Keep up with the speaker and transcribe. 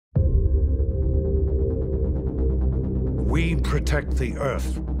We protect the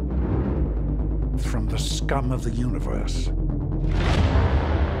Earth from the scum of the universe.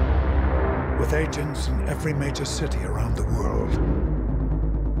 With agents in every major city around the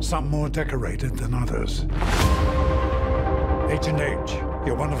world. Some more decorated than others. Agent H,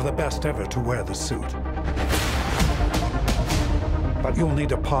 you're one of the best ever to wear the suit. But you'll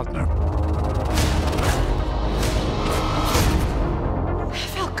need a partner. That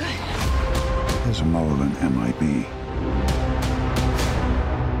felt good. There's a mole in MIB.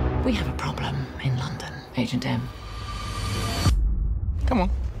 We have a problem in London, Agent M. Come on.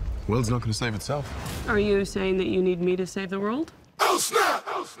 The world's not going to save itself. Are you saying that you need me to save the world? Oh, snap!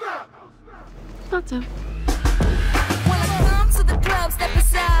 Oh, snap! Not so. When I come to the club, step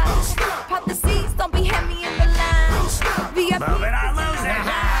aside. Oh, snap! Pop the seats, don't be heavy in the line. Oh, snap! VIP. Move it, I lose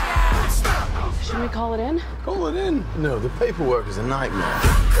it! Should we call it in? Call it in. No, the paperwork is a nightmare.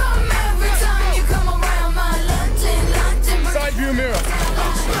 Come every time you come around my London. Side view mirror.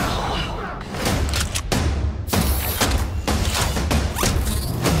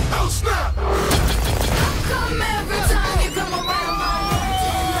 Oh, snap! Come every time you come around my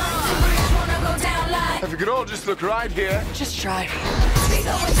London. Wanna go down like. If you could all just look right here. Just try. We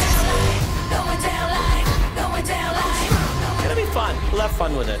going down like. Going down like. Going down like. It's gonna be fun. We'll have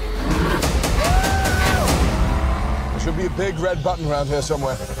fun with it. There should be a big red button around here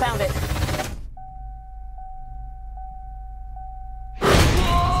somewhere. Found it.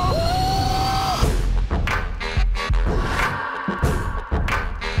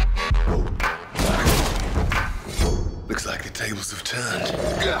 Looks like the tables have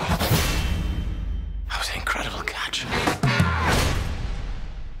turned.